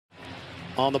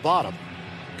on the bottom.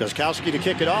 Gostkowski to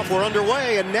kick it off. We're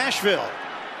underway in Nashville.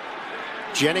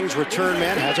 Jennings, return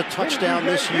man, has a touchdown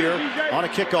this year on a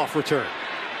kickoff return.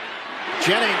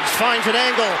 Jennings finds an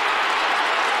angle.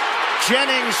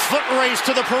 Jennings foot race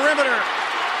to the perimeter.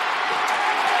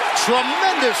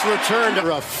 Tremendous return.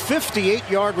 A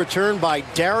 58-yard return by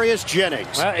Darius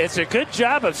Jennings. Well, it's a good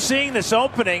job of seeing this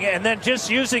opening and then just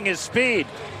using his speed.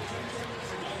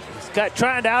 He's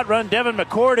trying to outrun Devin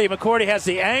McCourty. McCourty has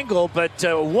the angle, but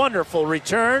a wonderful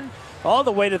return all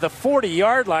the way to the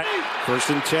 40-yard line. 1st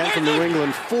and 10 from New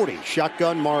England 40.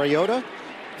 Shotgun Mariota.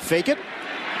 Fake it.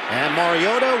 And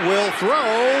Mariota will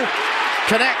throw.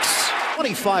 Connects.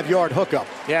 25-yard hookup.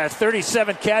 Yeah,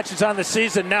 37 catches on the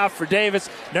season now for Davis.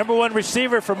 Number 1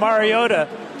 receiver for Mariota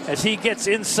as he gets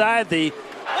inside the...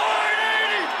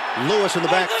 Lewis in the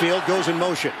backfield goes in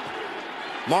motion.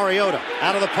 Mariota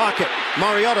out of the pocket.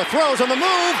 Mariota throws on the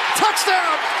move.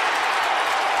 Touchdown!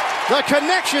 The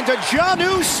connection to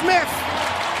Jonnu Smith.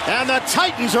 And the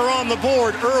Titans are on the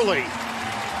board early.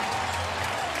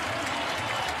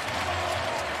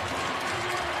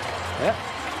 Yeah.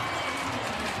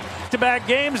 Back-to-back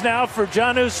games now for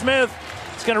Jonnu Smith.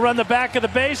 He's going to run the back of the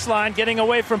baseline, getting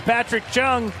away from Patrick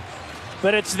Chung.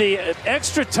 But it's the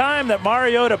extra time that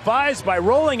Mariota buys by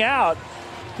rolling out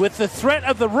with the threat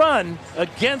of the run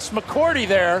against McCourty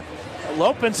there. It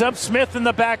opens up Smith in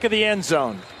the back of the end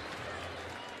zone.